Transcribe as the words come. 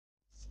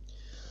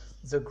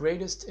The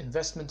greatest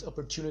investment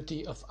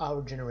opportunity of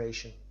our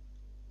generation,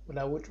 but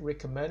I would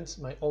recommend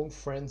my own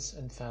friends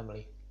and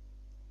family.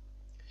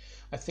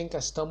 I think I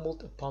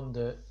stumbled upon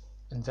the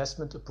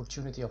investment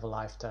opportunity of a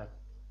lifetime.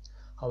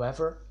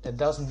 However, that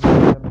doesn't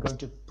mean that I'm going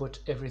to put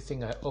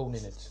everything I own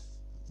in it.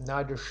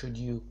 Neither should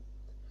you.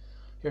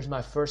 Here's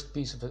my first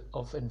piece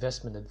of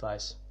investment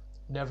advice.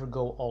 Never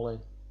go all in.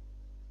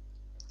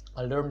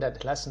 I learned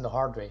that lesson the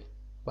hard way,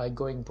 by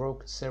going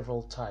broke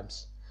several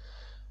times.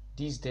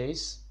 These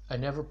days, I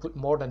never put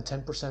more than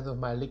 10% of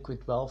my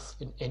liquid wealth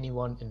in any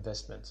one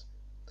investment,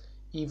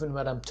 even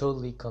when I'm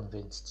totally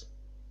convinced.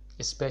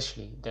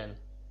 Especially then.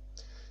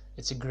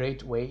 It's a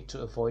great way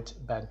to avoid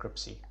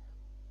bankruptcy.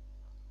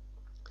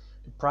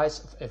 The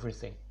price of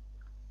everything.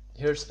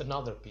 Here's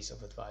another piece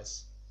of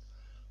advice.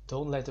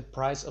 Don't let the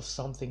price of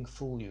something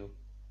fool you.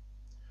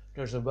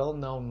 There's a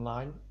well-known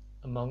line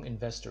among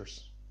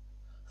investors.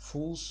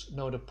 Fools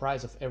know the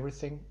price of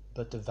everything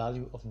but the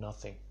value of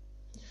nothing.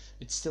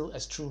 It's still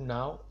as true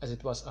now as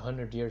it was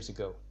 100 years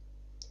ago.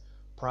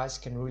 Price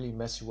can really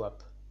mess you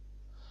up.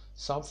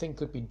 Something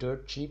could be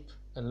dirt cheap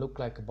and look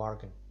like a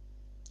bargain.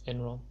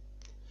 Enron.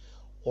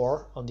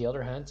 Or, on the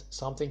other hand,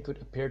 something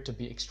could appear to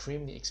be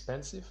extremely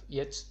expensive,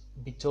 yet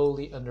be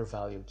totally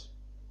undervalued.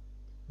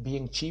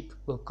 Being cheap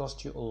will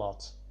cost you a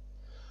lot.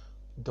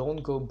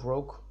 Don't go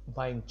broke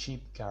buying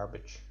cheap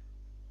garbage.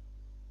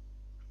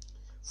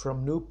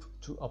 From noob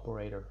to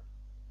operator.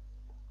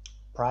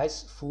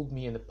 Price fooled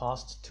me in the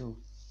past too.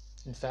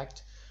 In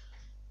fact,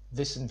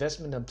 this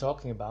investment I'm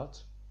talking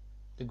about,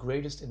 the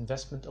greatest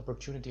investment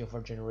opportunity of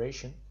our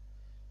generation,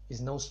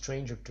 is no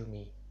stranger to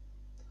me.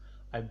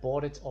 I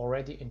bought it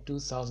already in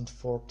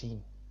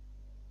 2014,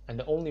 and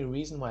the only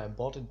reason why I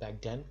bought it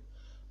back then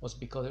was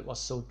because it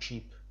was so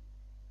cheap.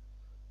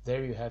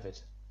 There you have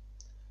it.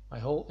 My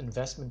whole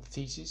investment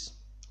thesis,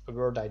 a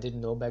word I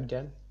didn't know back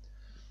then,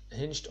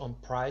 hinged on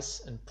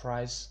price and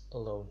price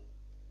alone.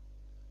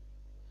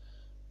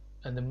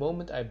 And the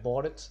moment I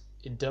bought it,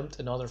 it dumped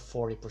another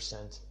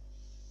 40%.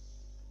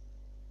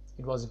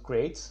 It was a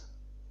great,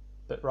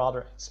 but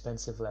rather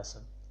expensive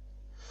lesson.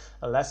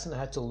 A lesson I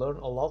had to learn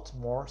a lot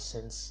more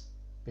since,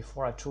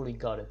 before I truly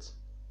got it.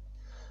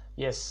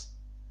 Yes,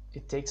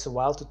 it takes a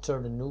while to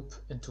turn a noob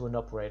into an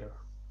operator,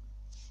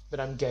 but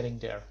I'm getting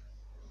there.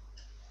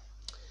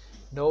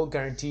 No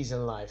guarantees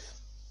in life.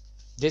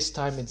 This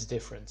time it's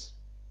different.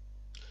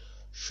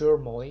 Sure,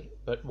 Molly,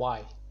 but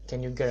why?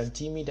 Can you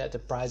guarantee me that the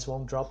price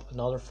won't drop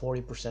another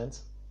 40%?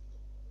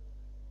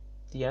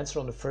 The answer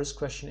on the first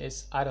question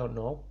is I don't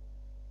know.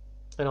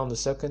 And on the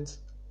second,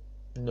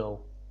 no.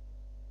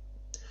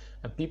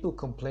 And people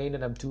complain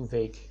that I'm too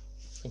vague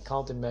and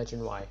can't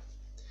imagine why.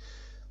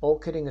 All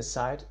kidding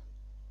aside,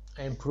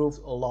 I improved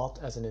a lot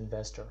as an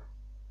investor.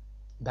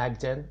 Back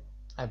then,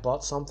 I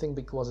bought something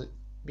because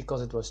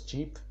it was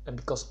cheap and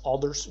because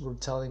others were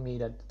telling me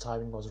that the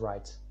timing was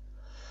right.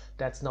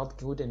 That's not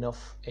good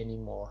enough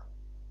anymore.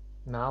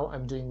 Now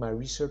I'm doing my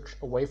research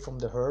away from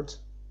the herd,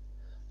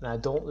 and I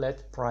don't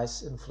let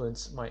price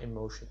influence my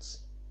emotions.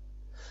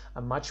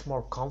 I'm much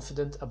more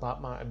confident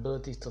about my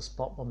ability to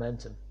spot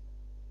momentum.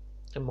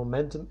 And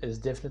momentum is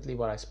definitely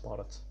what I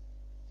spotted.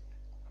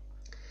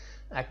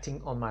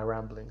 Acting on my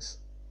ramblings.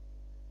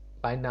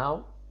 By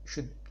now,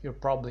 you're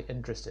probably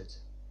interested.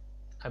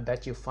 I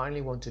bet you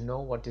finally want to know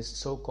what this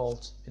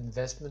so-called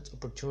investment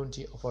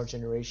opportunity of our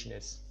generation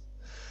is.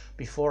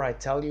 Before I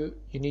tell you,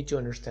 you need to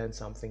understand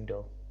something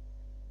though.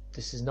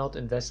 This is not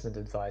investment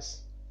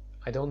advice.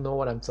 I don't know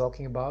what I'm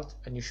talking about,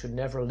 and you should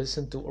never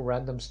listen to a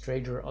random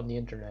stranger on the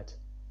internet.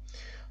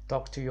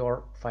 Talk to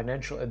your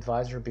financial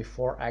advisor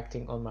before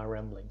acting on my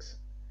ramblings.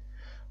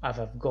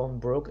 I've gone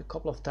broke a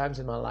couple of times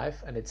in my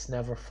life, and it's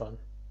never fun.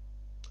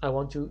 I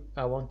want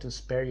to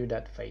spare you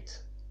that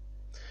fate.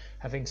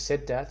 Having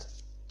said that,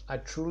 I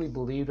truly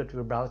believe that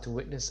we're about to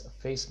witness a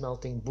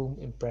face-melting boom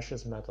in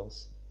precious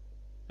metals.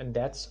 And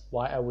that's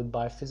why I would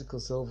buy physical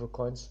silver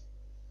coins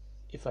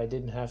if I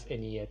didn't have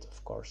any yet,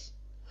 of course.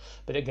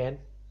 But again,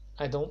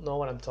 I don't know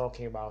what I'm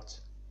talking about.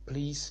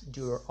 Please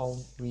do your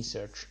own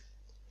research.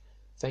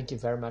 Thank you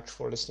very much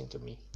for listening to me.